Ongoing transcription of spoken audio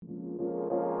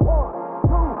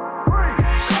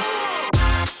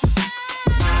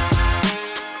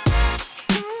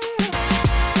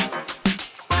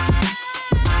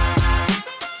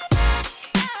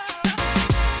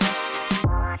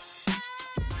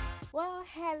Well,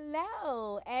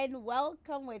 hello and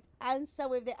welcome with Answer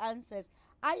with the Answers.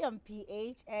 I am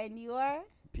PH and you are?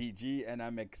 PG, and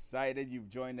I'm excited you've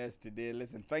joined us today.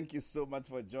 Listen, thank you so much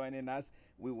for joining us.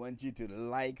 We want you to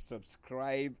like,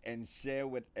 subscribe, and share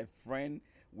with a friend.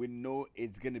 We know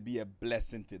it's going to be a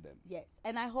blessing to them. Yes,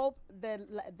 and I hope the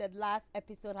last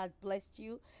episode has blessed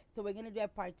you. So we're gonna do a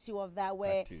part two of that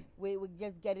where Part two. we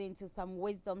just get into some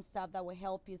wisdom stuff that will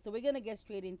help you. So we're gonna get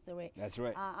straight into it. That's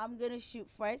right. I'm gonna shoot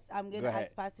first. I'm Go gonna ahead.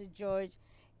 ask Pastor George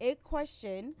a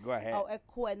question Go ahead. or a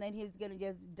quote, and then he's gonna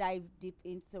just dive deep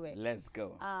into it. Let's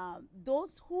go.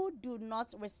 Those who do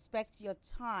not respect your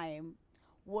time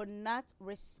will not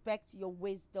respect your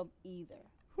wisdom either.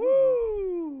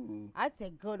 Woo! That's a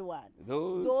good one.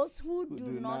 Those, Those who do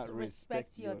not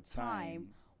respect your time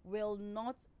will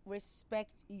not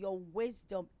respect your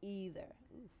wisdom either.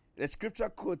 The scripture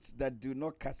quotes that do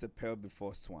not cast a pearl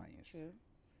before swines. True.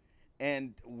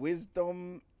 And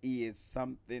wisdom is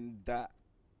something that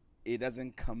it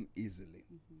doesn't come easily.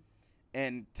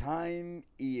 And time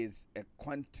is a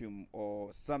quantum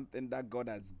or something that God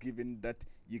has given that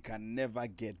you can never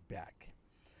get back.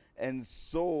 And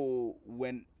so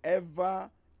whenever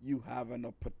you have an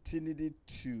opportunity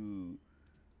to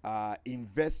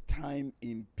invest time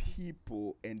in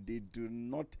people and they do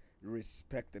not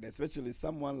respect it, especially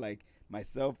someone like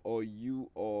myself or you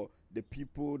or the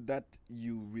people that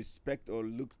you respect or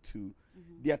look to,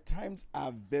 their times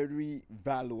are very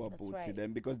valuable That's to right.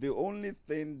 them, because the only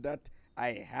thing that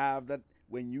I have that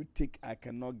when you take I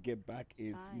cannot get back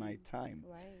is Time. my time.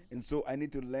 Right. And so I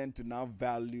need to learn to now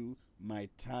value my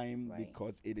time, Right.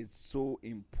 because it is so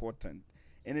important.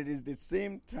 And it is the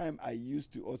same time I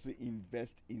used to also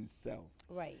invest in self.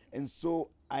 Right. And so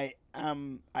I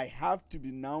have to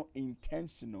be now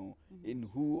intentional in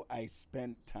who I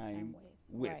spend time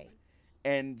with. Right.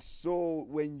 And so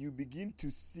when you begin to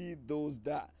see those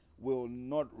that will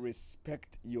not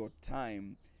respect your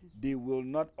time, they will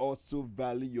not also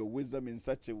value your wisdom in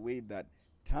such a way that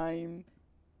time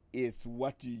is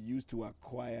what you use to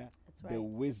acquire That's the right.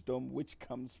 wisdom which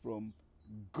comes from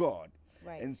God.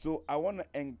 Right. And so I want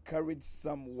to encourage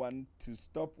someone to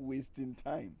stop wasting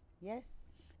time Yes.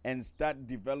 and start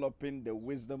developing the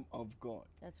wisdom of God.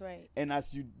 That's right. And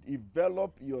as you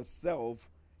develop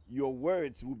yourself, your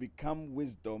words will become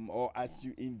wisdom, or as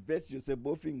you invest yourself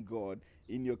both in God,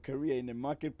 in your career, in the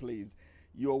marketplace,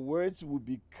 your words will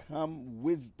become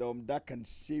wisdom that can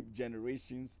shape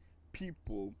generations,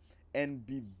 people, and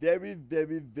be very,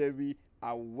 very, very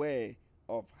aware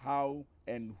of how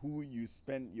and who you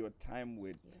spend your time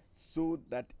with, Yes. so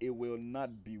that it will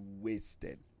not be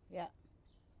wasted. Yeah.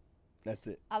 That's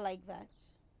it. I like that.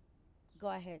 Go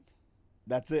ahead.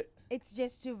 That's it. It's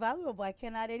just too valuable. I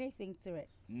can't add anything to it.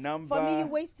 Number. For me, you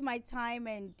waste my time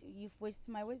and you've wasted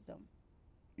my wisdom.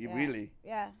 Yeah. Really?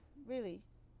 Yeah, really.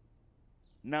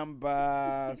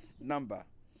 Number.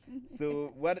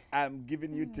 So what I'm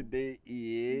giving you today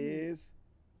is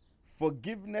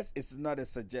forgiveness is not a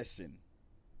suggestion,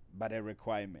 but a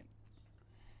requirement.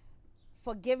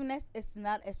 Forgiveness is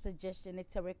not a suggestion,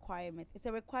 it's a requirement. It's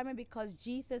a requirement because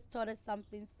Jesus taught us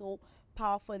something so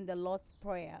powerful in the Lord's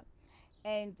Prayer.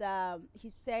 And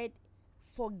he said,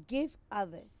 forgive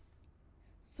others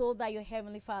so that your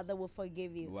Heavenly Father will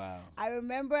forgive you. Wow. I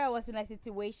remember I was in a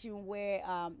situation where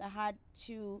I had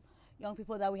two young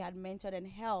people that we had mentored and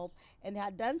helped, and they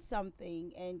had done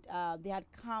something, and they had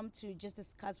come to just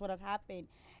discuss what had happened.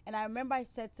 And I remember I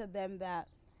said to them that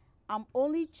I'm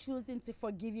only choosing to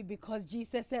forgive you because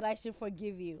Jesus said I should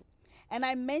forgive you. And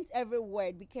I meant every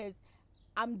word, because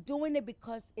I'm doing it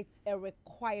because it's a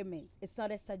requirement. It's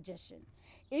not a suggestion.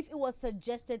 If it was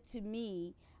suggested to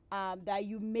me that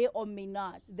you may or may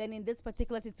not, then in this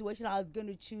particular situation, I was going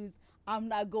to choose I'm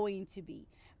not going to be.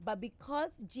 But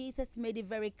because Jesus made it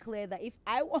very clear that if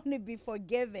I want to be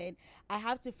forgiven, I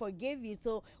have to forgive you.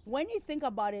 So when you think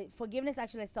about it, forgiveness is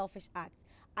actually a selfish act.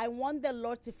 I want the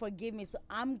Lord to forgive me, so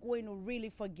I'm going to really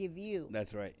forgive you.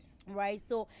 That's right. Right?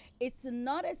 So it's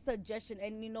not a suggestion.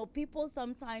 And, people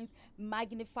sometimes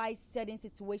magnify certain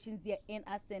situations they're in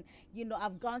us. And,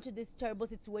 I've gone through this terrible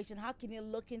situation. How can you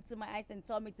look into my eyes and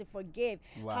tell me to forgive?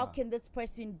 Wow. How can this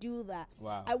person do that?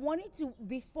 Wow. I want you to,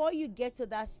 before you get to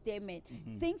that statement,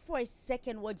 think for a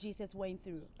second what Jesus went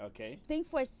through. Okay. Think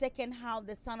for a second how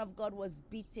the Son of God was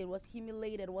beaten, was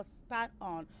humiliated, was spat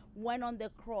on, went on the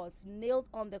cross, nailed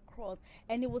on the cross,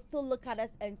 and he will still look at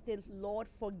us and say, Lord,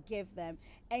 forgive them,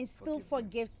 and still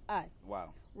forgives us.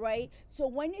 Wow. Right? So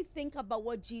when you think about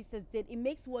what Jesus did, it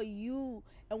makes what you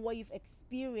and what you've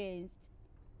experienced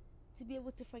to be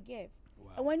able to forgive.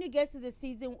 And when you get to the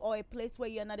season or a place where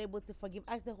you're not able to forgive,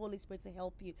 ask the Holy Spirit to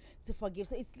help you to forgive.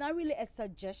 So it's not really a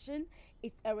suggestion,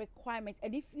 it's a requirement.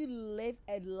 And if you live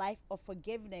a life of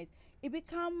forgiveness, it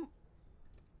becomes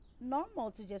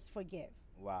normal to just forgive.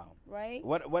 Wow. Right?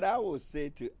 What I will say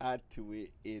to add to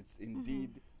it is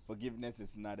indeed forgiveness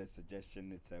is not a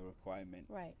suggestion, it's a requirement.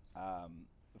 Right.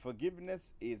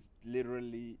 Forgiveness is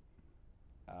literally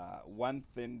one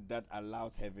thing that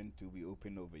allows heaven to be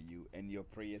open over you and your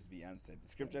prayers be answered. The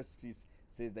scripture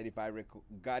says that if I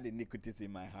regard iniquities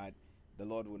in my heart, the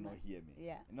Lord will not hear me.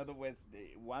 Yeah. In other words,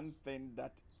 the one thing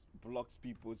that blocks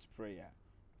people's prayer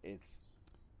is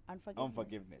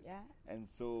unforgiveness. Yeah. And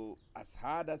so as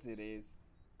hard as it is,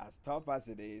 as tough as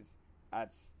it is,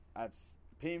 as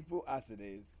painful as it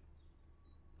is,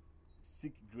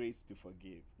 seek grace to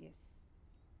forgive. Yes.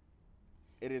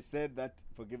 It is said that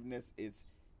forgiveness is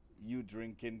you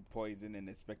drinking poison and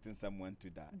expecting someone to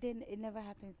die. Then it never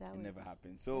happens that way. It never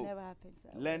happens. So it never happens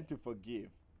that learn way. to forgive.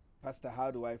 Pastor,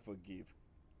 how do I forgive?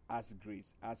 Ask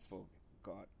grace. Ask for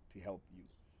God to help you.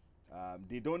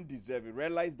 They don't deserve it.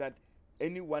 Realize that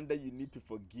anyone that you need to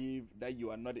forgive, that you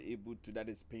are not able to, that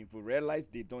is painful, realize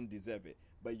they don't deserve it.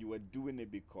 But you are doing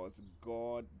it because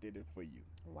God did it for you.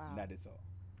 Wow. And that is all.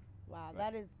 Wow, Right.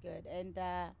 that is good. And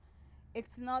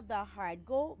it's not that hard.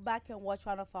 Go back and watch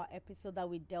one of our episodes that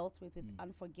we dealt with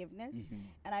unforgiveness.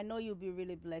 And I know you'll be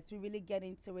really blessed. We really get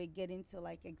into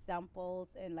like examples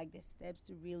and like the steps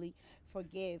to really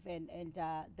forgive. And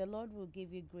the Lord will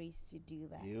give you grace to do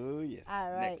that. Oh, yes.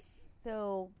 All right. Next.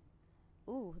 So,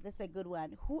 that's a good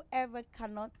one. Whoever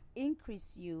cannot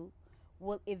increase you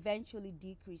will eventually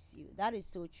decrease you. That is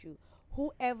so true.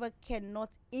 Whoever cannot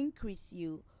increase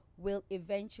you will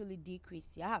eventually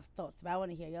decrease you. I have thoughts, but I want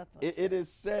to hear your thoughts. It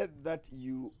is said that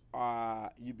you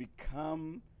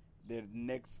become the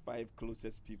next 5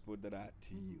 closest people that are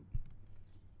to you.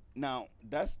 Now,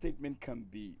 that statement can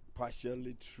be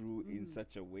partially true in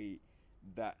such a way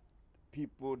that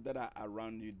people that are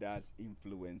around you does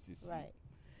influences you. Right.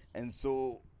 And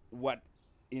so what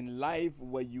in life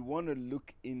what you want to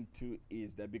look into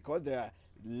is that because there are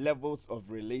levels of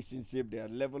relationship, there are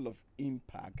level of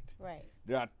impact. Right.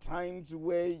 There are times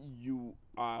where you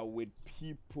are with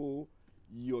people,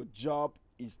 your job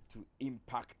is to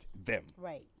impact them.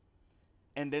 Right.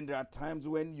 And then there are times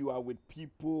when you are with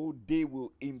people, they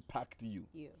will impact you.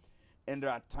 And there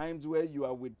are times where you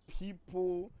are with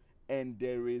people and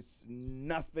there is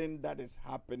nothing that is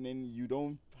happening. You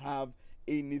don't have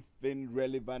anything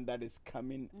relevant that is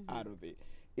coming out of it.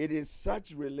 It is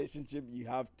such relationship you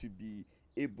have to be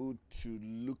able to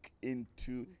look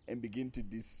into and begin to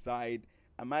decide,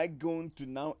 am I going to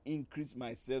now increase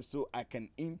myself so I can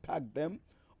impact them?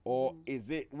 Or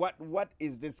is it, what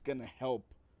is this going to help?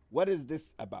 What is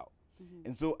this about?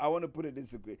 And so I want to put it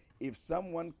this way. If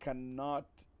someone cannot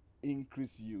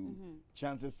increase you,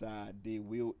 chances are they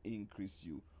will increase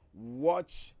you.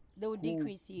 Watch. They will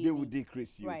decrease you. They will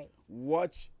decrease you. Right.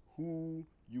 Watch who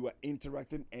you are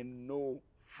interacting and know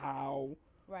how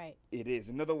it is.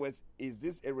 In other words, is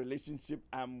this a relationship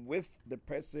I'm with the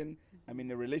person? I'm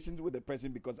in a relationship with the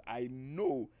person because I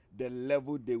know the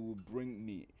level they will bring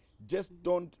me. Just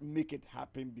don't make it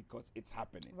happen because it's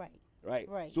happening. Right.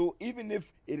 So even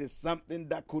if it is something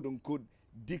that quote unquote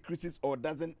decreases or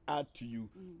doesn't add to you,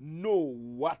 know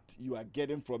what you are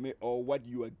getting from it or what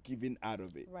you are giving out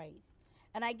of it. Right.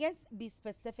 And I guess be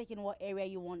specific in what area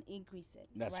you want increase it.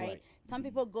 That's right. Some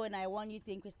people go and I want you to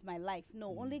increase my life.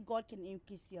 No, only God can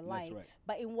increase your life. That's right.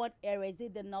 But in what area? Is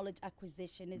it the knowledge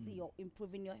acquisition? Is it your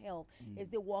improving your health?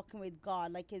 Is it walking with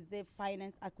God? Like, is it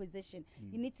finance acquisition?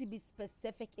 You need to be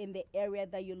specific in the area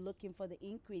that you're looking for the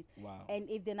increase. Wow. And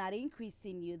if they're not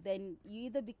increasing you, then you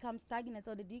either become stagnant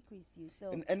or they decrease you.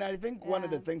 So and I think one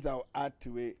of the things I'll add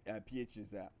to it, PH, is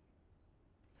that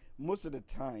most of the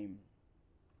time,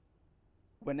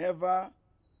 whenever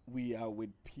we are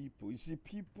with people, you see,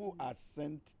 people are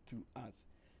sent to us.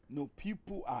 No,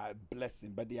 people are a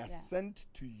blessing, but they are sent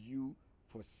to you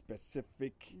for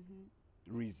specific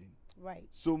reason. Right.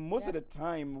 So most of the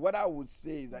time, what I would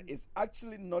say is that it's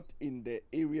actually not in the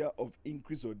area of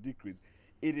increase or decrease.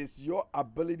 It is your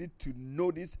ability to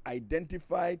notice,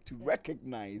 identify, to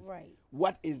recognize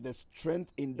what is the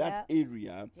strength in that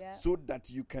area so that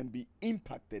you can be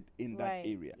impacted in that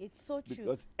area. It's so true.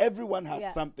 Because everyone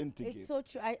has something to give. It's so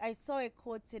true. I saw a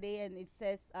quote today and it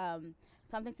says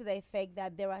something to the effect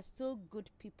that there are still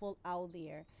good people out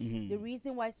there. The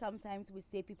reason why sometimes we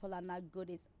say people are not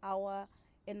good is our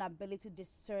inability to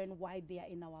discern why they are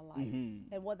in our lives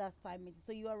and what the assignment is.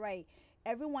 So you are right.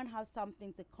 everyone has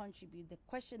something to contribute. The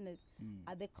question is,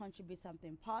 are they contribute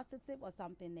something positive or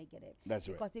something negative? That's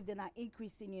right. Because if they're not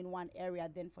increasing in one area,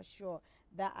 then for sure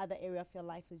that other area of your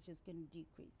life is just going to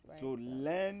decrease. Right? So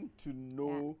learn to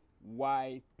know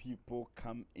why people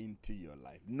come into your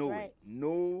life. Know it.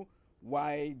 Know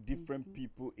why different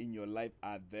people in your life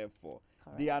are there for.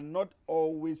 Correct. They are not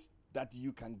always that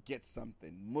you can get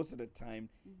something. Most of the time,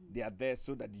 they are there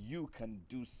so that you can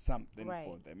do something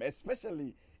for them.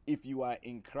 Especially if you are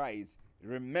in Christ,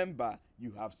 remember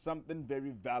you have something very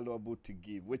valuable to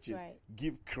give, which is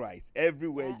give Christ.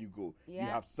 Everywhere you go, you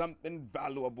have something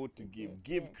valuable to give.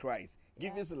 Give Christ.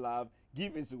 Give His love.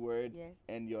 Give His word,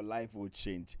 and your life will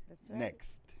change. That's right.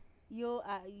 Next. You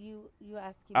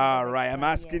asking. All right, I'm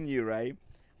asking you, right?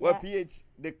 Well, PH,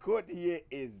 the quote here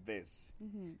is this.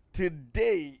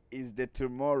 Today is the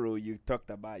tomorrow you talked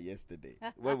about yesterday.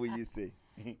 What will you say?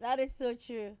 That is so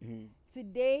true.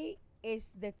 Today is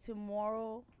the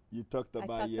tomorrow you talked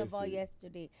about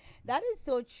yesterday. That is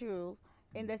so true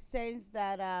in the sense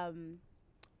that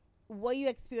what you're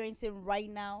experiencing right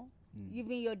now,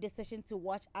 even your decision to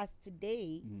watch us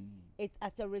today, it's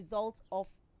as a result of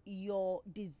your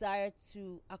desire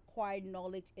to acquire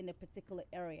knowledge in a particular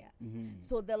area.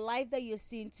 So the life that you're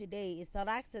seeing today is not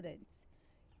accident.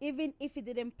 Even if you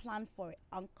didn't plan for it,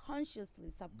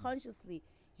 unconsciously, subconsciously,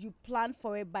 you plan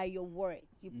for it by your words.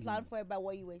 You plan for it by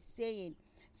what you were saying.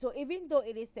 So even though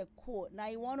it is a quote, now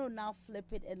you want to now flip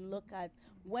it and look at,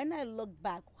 when I look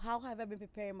back, how have I been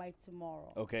preparing my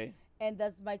tomorrow? Okay. And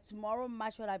does my tomorrow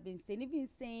match what I've been saying? If you've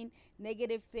been saying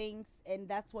negative things and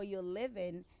that's what you're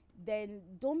living, then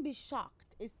don't be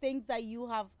shocked. It's things that you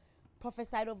have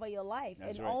prophesied over your life.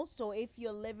 That's and right. also, if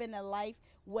you're living a life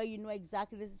where you know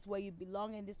exactly this is where you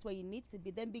belong and this is where you need to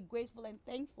be, then be grateful and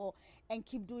thankful and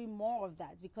keep doing more of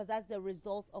that, because that's the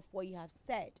result of what you have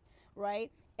said,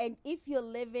 right? And if you're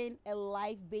living a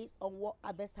life based on what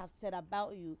others have said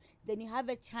about you, then you have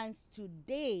a chance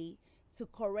today to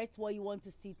correct what you want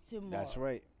to see tomorrow. That's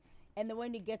right. And then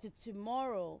when you get to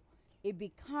tomorrow, it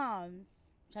becomes,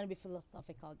 I'm trying to be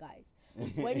philosophical, guys.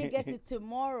 When you get to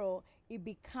tomorrow, it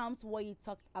becomes what you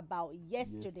talked about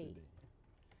yesterday.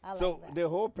 So the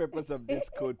whole purpose of this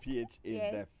code, PH, is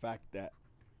the fact that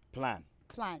plan,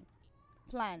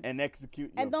 and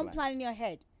execute your and don't plan in your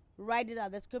head. Write it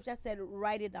down. The scripture said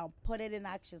write it down, put it in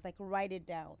actions, like write it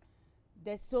down.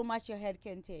 There's so much your head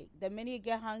can take. The minute you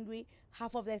get hungry,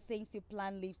 half of the things you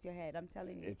plan leaves your head. I'm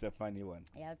telling you. It's a funny one.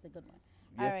 Yeah, it's a good one.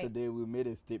 Yesterday we made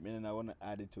a statement, and I want to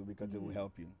add it to because it will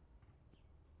help you.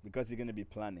 Because you're going to be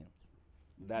planning.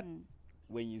 That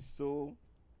when you sow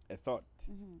a thought,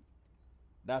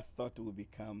 that thought will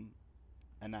become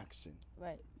an action.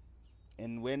 Right.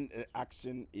 And when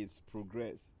action is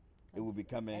progressed, it will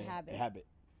become a habit.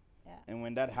 Yeah. And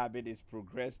when that habit is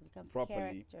progressed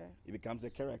properly, it becomes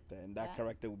a character. And that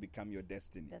character will become your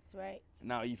destiny. That's right.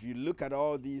 Now, if you look at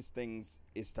all these things,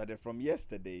 it started from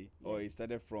yesterday or it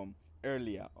started from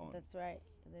earlier on. That's right.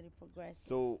 And then it progresses.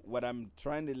 So what I'm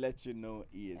trying to let you know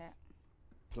is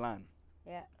plan.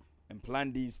 Yeah. And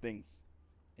plan these things.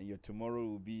 And your tomorrow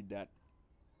will be that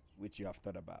which you have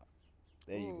thought about.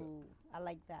 There you go. I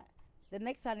like that. The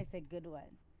next one is a good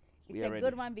one. It's a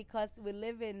good one because we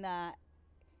live in a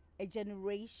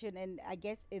generation, and I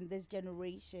guess in this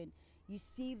generation, you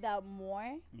see that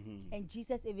more, and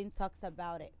Jesus even talks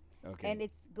about it. Okay. And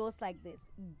it goes like this.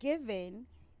 Giving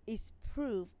is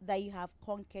proof that you have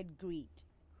conquered greed.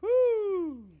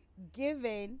 Woo!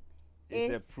 Giving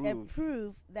is a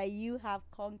proof that you have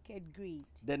conquered greed.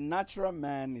 The natural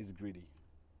man is greedy.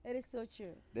 It is so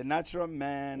true. The natural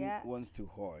man wants to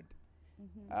hoard.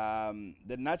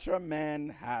 The natural man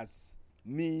has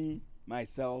me,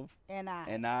 myself, and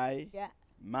I,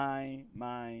 mine.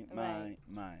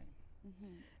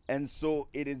 And so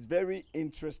it is very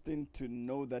interesting to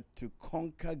know that to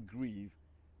conquer greed,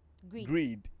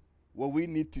 what we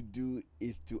need to do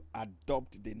is to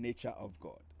adopt the nature of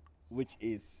God, which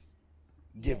is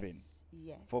giving.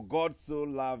 Yes. For God so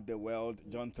loved the world,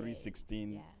 John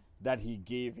 3:16, that he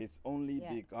gave his only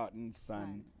begotten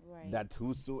Son, that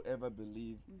whosoever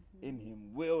believe in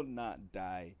him will not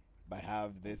die, but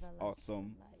have this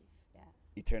awesome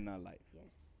eternal life.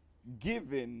 Yes.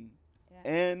 Giving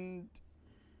and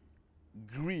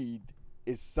greed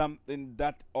is something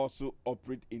that also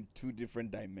operate in two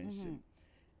different dimensions.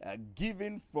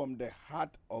 Giving from the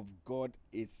heart of God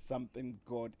is something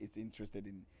God is interested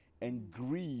in, and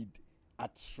greed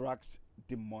attracts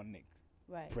demonic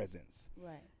presence.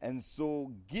 Right. And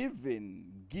so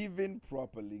giving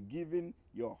properly, giving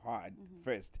your heart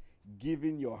first,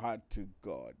 giving your heart to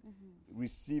God,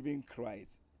 receiving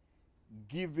Christ,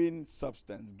 giving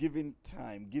substance, giving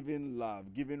time, giving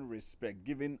love, giving respect,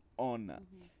 giving honor,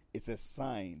 it's a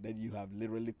sign that you have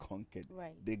literally conquered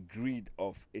the greed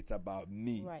of it's about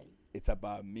me. Right. It's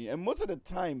about me. And most of the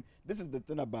time, this is the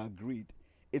thing about greed.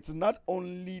 It's not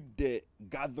only the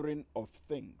gathering of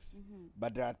things,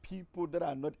 but there are people that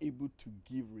are not able to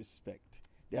give respect.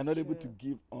 They are not able to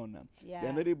give honor. They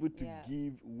are not able to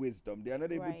give wisdom. They are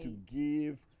not able to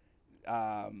give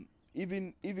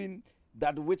even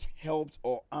that which helps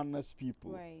or honors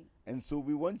people. Right. And so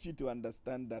we want you to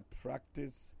understand that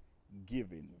practice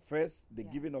giving. First, the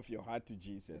giving of your heart to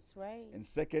Jesus. That's right. And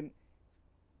second,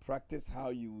 practice how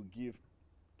you will give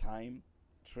time,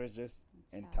 treasures,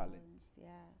 and talents. Yeah.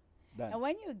 Done. And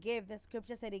when you give, the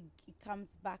scripture said it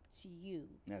comes back to you.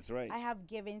 That's right. I have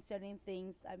given certain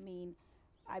things. I mean,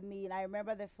 I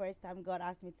remember the first time God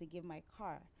asked me to give my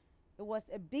car. It was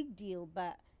a big deal,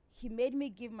 but He made me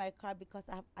give my car because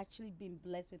I've actually been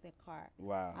blessed with a car.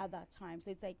 Wow. At that time.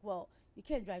 So it's like, well, you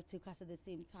can't drive two cars at the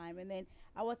same time. And then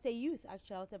I was a youth,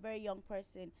 actually. I was a very young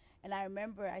person. And I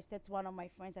remember I said to one of my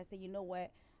friends, I said, you know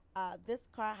what? This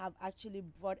car have actually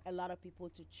brought a lot of people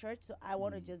to church, so I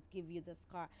want to just give you this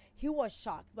car. He was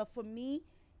shocked, but for me,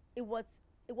 it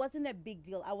wasn't a big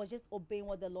deal. I was just obeying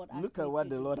what the Lord asked me to do. Look at what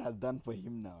the Lord has done for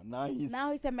him now. Now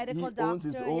he's a medical doctor. Owns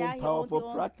his own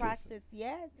powerful practice.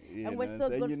 Yes, You and we're know, still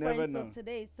so good you never friends know. till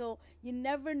today. So you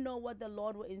never know what the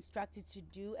Lord will instruct you to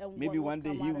do, and Maybe what one day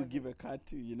will come he out will of give it. a car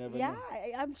too. You never Yeah, know.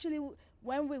 I actually,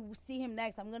 when we see him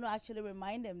next, I'm going to actually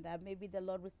remind him that maybe the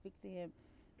Lord will speak to him.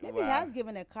 Maybe he has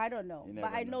given a car, I don't know. You But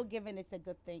never I know know. giving is a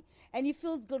good thing. And it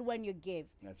feels good when you give.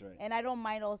 That's right. And I don't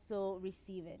mind also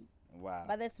receiving. Wow.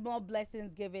 But there's more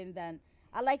blessings given than,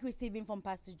 I like receiving from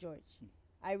Pastor George.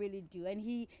 I really do. And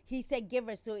he said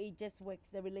giver, so it just works.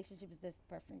 The relationship is just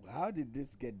perfect. How did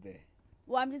this get there?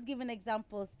 Well, I'm just giving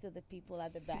examples to the people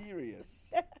at the back.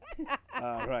 Serious.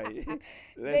 All right. The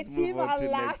Let's move team on are to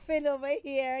laughing over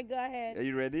here. Go ahead. Are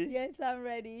you ready? Yes, I'm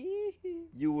ready.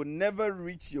 You will never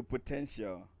reach your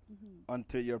potential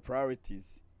until your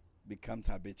priorities becomes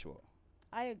habitual.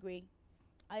 I agree.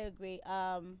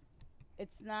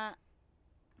 It's not.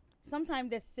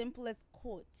 Sometimes the simplest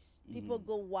quotes, people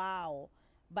go, wow,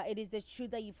 but it is the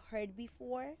truth that you've heard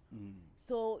before.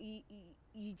 So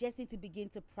you just need to begin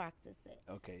to practice it.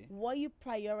 Okay. What you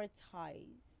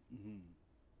prioritize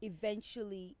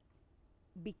eventually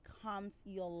becomes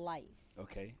your life.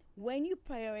 Okay. When you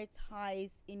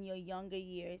prioritize in your younger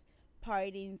years,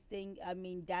 partying,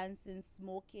 dancing,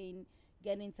 smoking,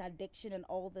 getting into addiction and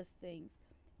all these things,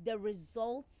 the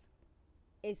results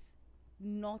is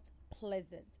not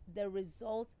pleasant. The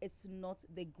result is not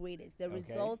the greatest. The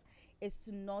result is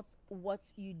not what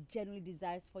you genuinely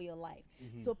desire for your life.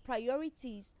 So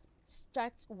priorities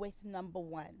start with number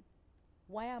one.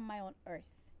 Why am I on earth?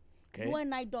 Okay. You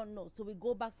and I don't know. So we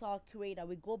go back to our creator.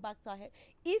 We go back to our head.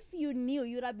 If you knew,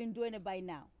 you'd have been doing it by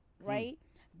now, right?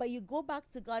 But you go back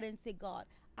to God and say, God,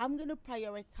 I'm going to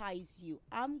prioritize you.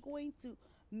 I'm going to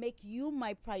make you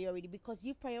my priority because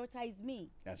you've prioritized me.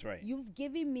 That's right. You've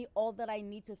given me all that I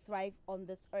need to thrive on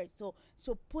this earth.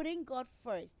 So putting God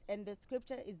first, and the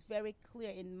scripture is very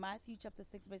clear in Matthew chapter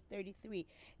 6 verse 33,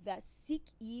 that seek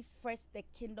ye first the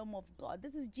kingdom of God.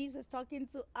 This is Jesus talking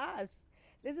to us.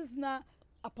 This is not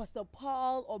Apostle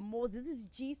Paul or Moses. This is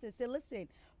Jesus. Say, listen,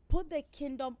 put the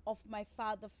kingdom of my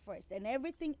Father first and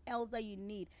everything else that you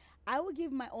need. I will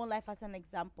give my own life as an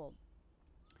example.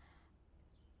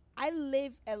 I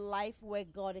live a life where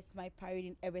God is my priority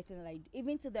in everything that I do,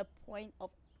 even to the point of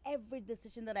every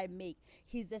decision that I make.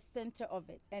 He's the center of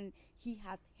it, and He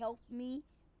has helped me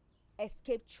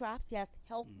escape traps. He has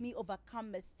helped me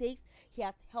overcome mistakes. He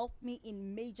has helped me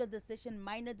in major decisions,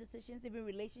 minor decisions, even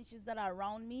relationships that are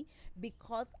around me,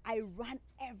 because I run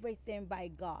everything by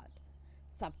God.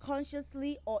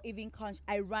 Subconsciously or even consciously,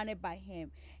 I run it by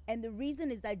Him. And the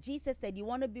reason is that Jesus said, you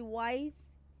want to be wise?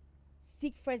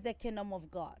 Seek first the kingdom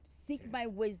of God. Seek my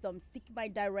wisdom. Seek my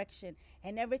direction.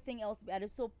 And everything else be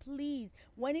added. So please,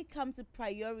 when it comes to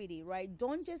priority, right,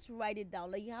 don't just write it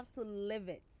down. Like, you have to live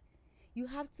it. You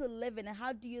have to live it. And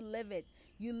how do you live it?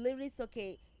 You literally say,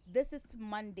 okay, this is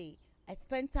Monday. I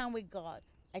spend time with God.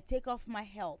 I take off my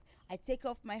health. I take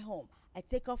off my home. I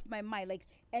take off my mind. Like,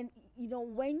 and you know,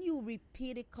 when you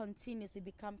repeat it continuously, it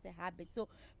becomes a habit. So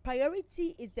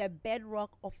priority is the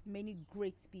bedrock of many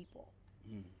great people.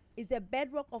 Is the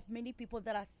bedrock of many people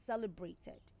that are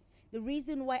celebrated. The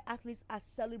reason why athletes are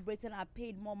celebrated and are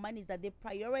paid more money is that they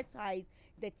prioritize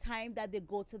the time that they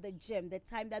go to the gym, the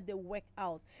time that they work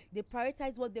out. They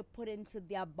prioritize what they put into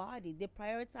their body. They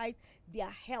prioritize their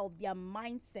health, their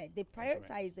mindset. They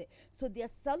prioritize it. So they're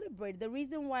celebrated. The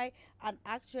reason why an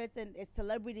actress and a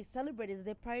celebrity is celebrated is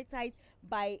they prioritize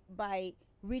by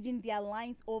reading their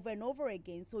lines over and over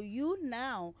again. So you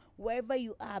now, wherever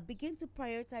you are, begin to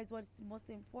prioritize what's most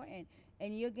important,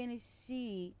 and you're going to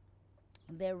see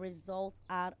the results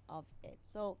out of it.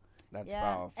 So that's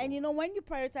powerful. And when you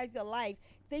prioritize your life,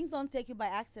 things don't take you by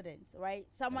accident, right?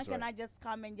 Someone cannot just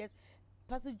come and just.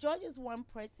 Pastor George is one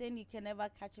person, you can never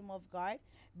catch him off guard,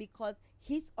 because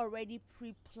he's already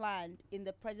pre-planned in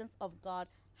the presence of God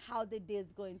how the day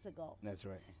is going to go. That's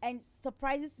right. And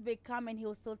surprises may come and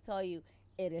he'll still tell you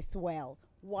it is well.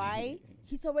 Why?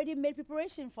 He's already made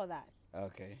preparation for that.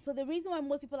 Okay. So the reason why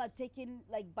most people are taken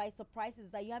by surprise is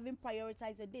that you haven't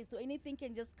prioritized your day. So anything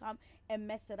can just come and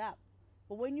mess it up.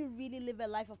 But when you really live a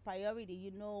life of priority,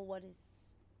 you know what is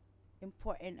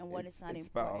important and what is not it's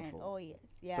important. Powerful. Oh yes.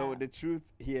 Yeah. So the truth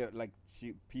here, like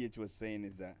PH was saying,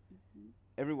 is that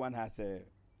everyone has a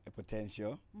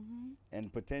potential,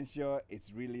 and potential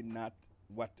is really not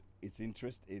what its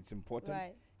interest. It's important.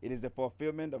 Right. It is the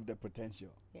fulfillment of the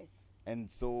potential. Yes.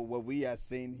 And so what we are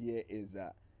saying here is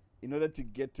that in order to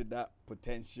get to that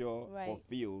potential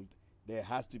fulfilled, there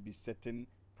has to be certain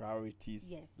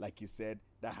priorities. Yes. Like you said,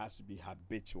 that has to be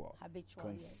habitual.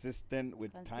 Consistent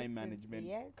with time management.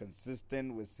 Yes.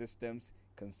 Consistent with systems.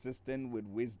 Consistent with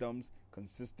wisdoms.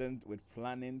 Consistent with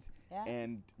planning. Yeah.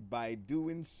 And by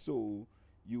doing so,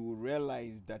 you will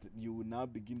realize that you will now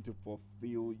begin to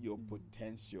fulfill your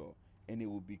potential, and it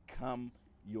will become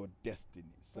your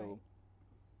destiny. So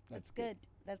that's good.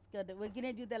 That's good. We're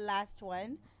gonna do the last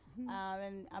one,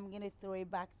 and I'm gonna throw it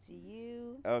back to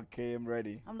you. Okay, I'm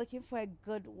ready. I'm looking for a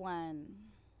good one.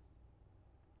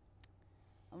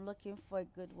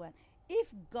 If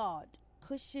God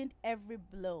cushioned every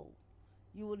blow,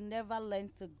 you will never learn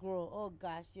to grow. Oh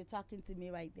gosh, you're talking to me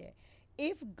right there.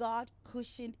 If God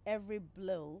cushioned every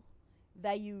blow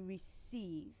that you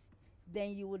receive,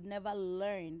 then you would never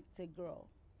learn to grow.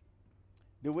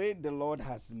 The way the Lord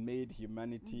has made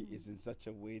humanity is in such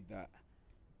a way that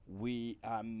we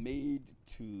are made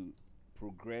to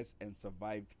progress and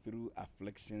survive through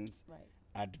afflictions,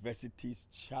 adversities,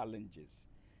 challenges.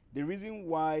 The reason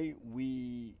why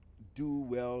we do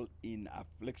well in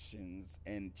afflictions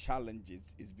and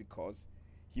challenges is because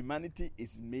humanity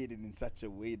is made in such a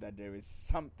way that there is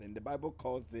something. The Bible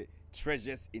calls it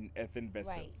treasures in earthen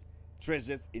vessels.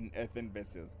 Treasures in earthen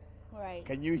vessels. Right.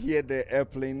 Can you hear the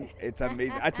airplane? It's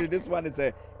amazing. Actually, this one it's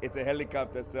a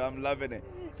helicopter, so I'm loving it.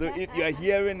 So if you are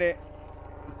hearing it,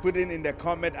 put it in the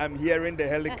comment. I'm hearing the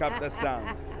helicopter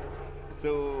sound.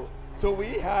 So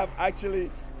we have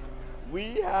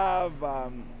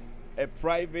a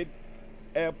private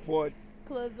airport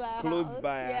close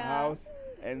by our house,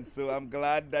 and so I'm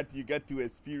glad that you get to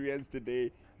experience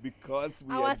today, because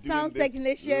we our are doing sound this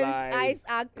technicians' live. eyes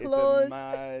are closed.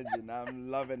 Imagine,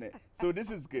 I'm loving it. So this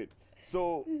is good.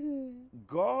 So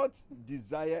God's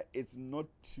desire is not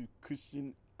to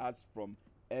cushion us from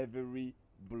every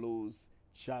blows,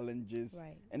 challenges,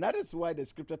 and that is why the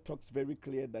scripture talks very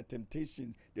clear that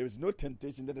temptations, there is no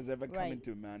temptation that has ever come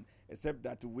into man except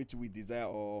that to which we desire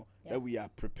or that we are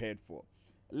prepared for.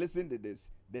 Listen to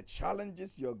this: the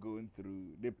challenges you're going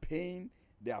through, the pain,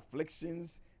 the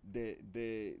afflictions,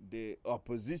 the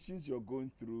oppositions you're going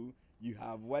through, you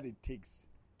have what it takes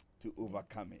to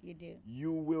overcome it. You do.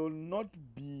 You will not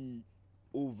be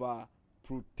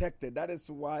overprotected. That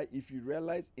is why, if you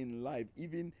realize in life,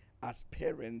 even as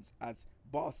parents, as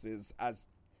bosses, as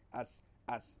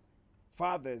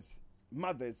fathers,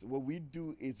 mothers, what we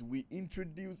do is we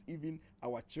introduce even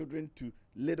our children to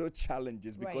little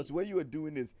challenges, because what you are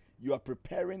doing is you are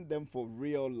preparing them for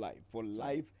real life, for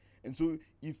life. And so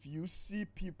if you see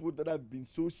people that have been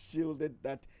so shielded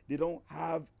that they don't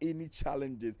have any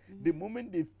challenges, the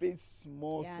moment they face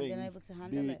small things,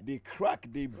 they crack,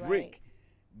 they break.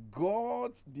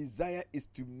 God's desire is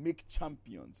to make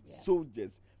champions,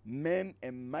 soldiers, men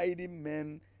and mighty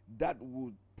men that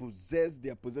will possess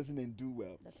their possession and do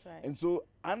well. That's right. And so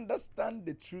understand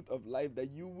the truth of life, that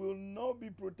you will not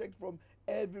be protected from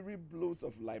every blows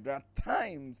of life. There are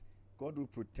times God will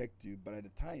protect you, but at the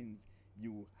times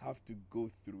you have to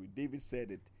go through. David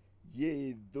said it,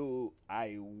 yea, though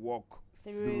I walk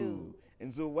through.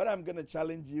 And so what I'm going to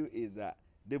challenge you is that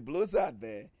the blows are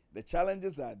there, the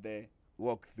challenges are there,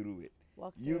 walk through it.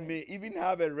 You may even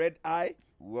have a red eye,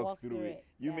 walk through it.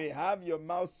 You may have your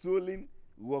mouth swollen,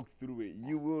 walk through it.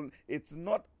 You will. It's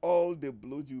not all the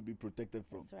blows you will be protected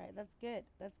from. That's right. That's good.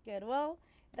 That's good. Well,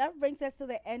 that brings us to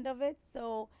the end of it.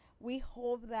 So we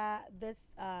hope that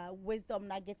this wisdom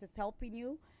nuggets is helping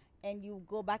you, and you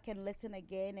go back and listen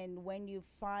again. And when you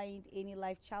find any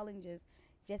life challenges,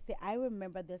 just say, I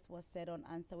remember this was said on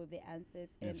Answer with the Answers.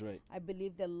 And That's right. I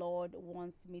believe the Lord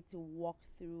wants me to walk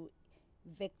through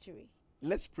victory.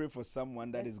 Let's pray for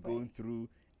someone that Let's is pray. going through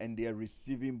and they are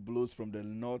receiving blows from the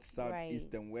north, south, Right.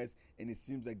 east, and west, and it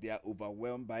seems like they are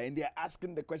overwhelmed by it, and they are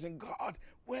asking the question, God,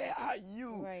 where are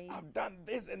you? Right. I've done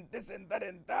this and this and that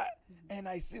and that, and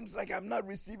it seems like I'm not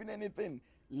receiving anything.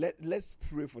 Let's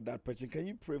pray for that person. Can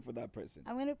you pray for that person?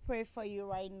 I'm going to pray for you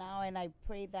right now, and I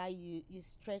pray that you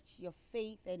stretch your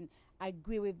faith and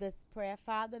agree with this prayer.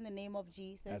 Father, in the name of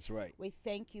Jesus, That's right. we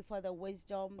thank you for the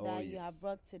wisdom Oh, that you have yes.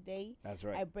 brought today. That's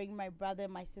right. I bring my brother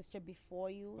and my sister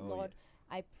before you, Oh, Lord. yes.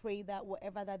 I pray that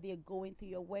whatever that they're going through,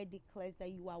 your word declares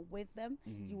that you are with them.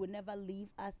 You will never leave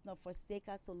us nor forsake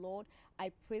us. So, Lord,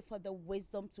 I pray for the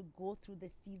wisdom to go through the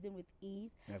season with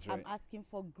ease. That's I'm right. asking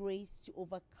for grace to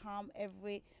overcome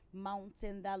every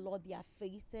mountain that, Lord, they are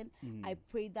facing. I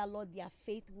pray that, Lord, their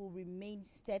faith will remain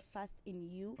steadfast in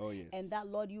you. Oh, yes. And that,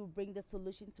 Lord, you will bring the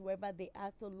solution to wherever they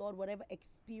are. So, Lord, whatever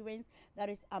experience that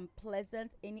is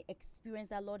unpleasant, any experience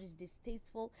that, Lord, is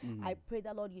distasteful, I pray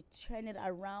that, Lord, you turn it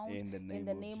around In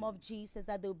the name of Jesus,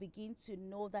 that they'll begin to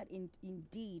know that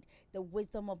indeed the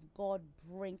wisdom of God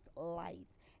brings light.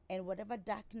 And whatever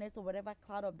darkness or whatever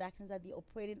cloud of darkness that they're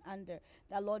operating under,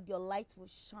 that, Lord, your light will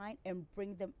shine and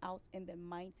bring them out in the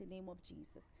mighty name of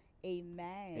Jesus.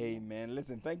 Amen. Amen.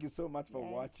 Listen, thank you so much for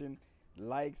Yes. watching.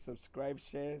 Like, subscribe,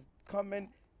 share, comment,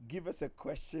 give us a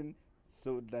question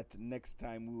so that next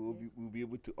time we'll be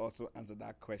able to also answer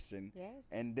that question. Yes.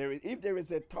 And if there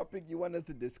is a topic you want us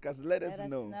to discuss, let us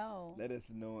know. know. Let us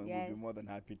know, and we'll Yes. be more than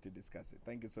happy to discuss it.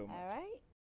 Thank you so much. All right.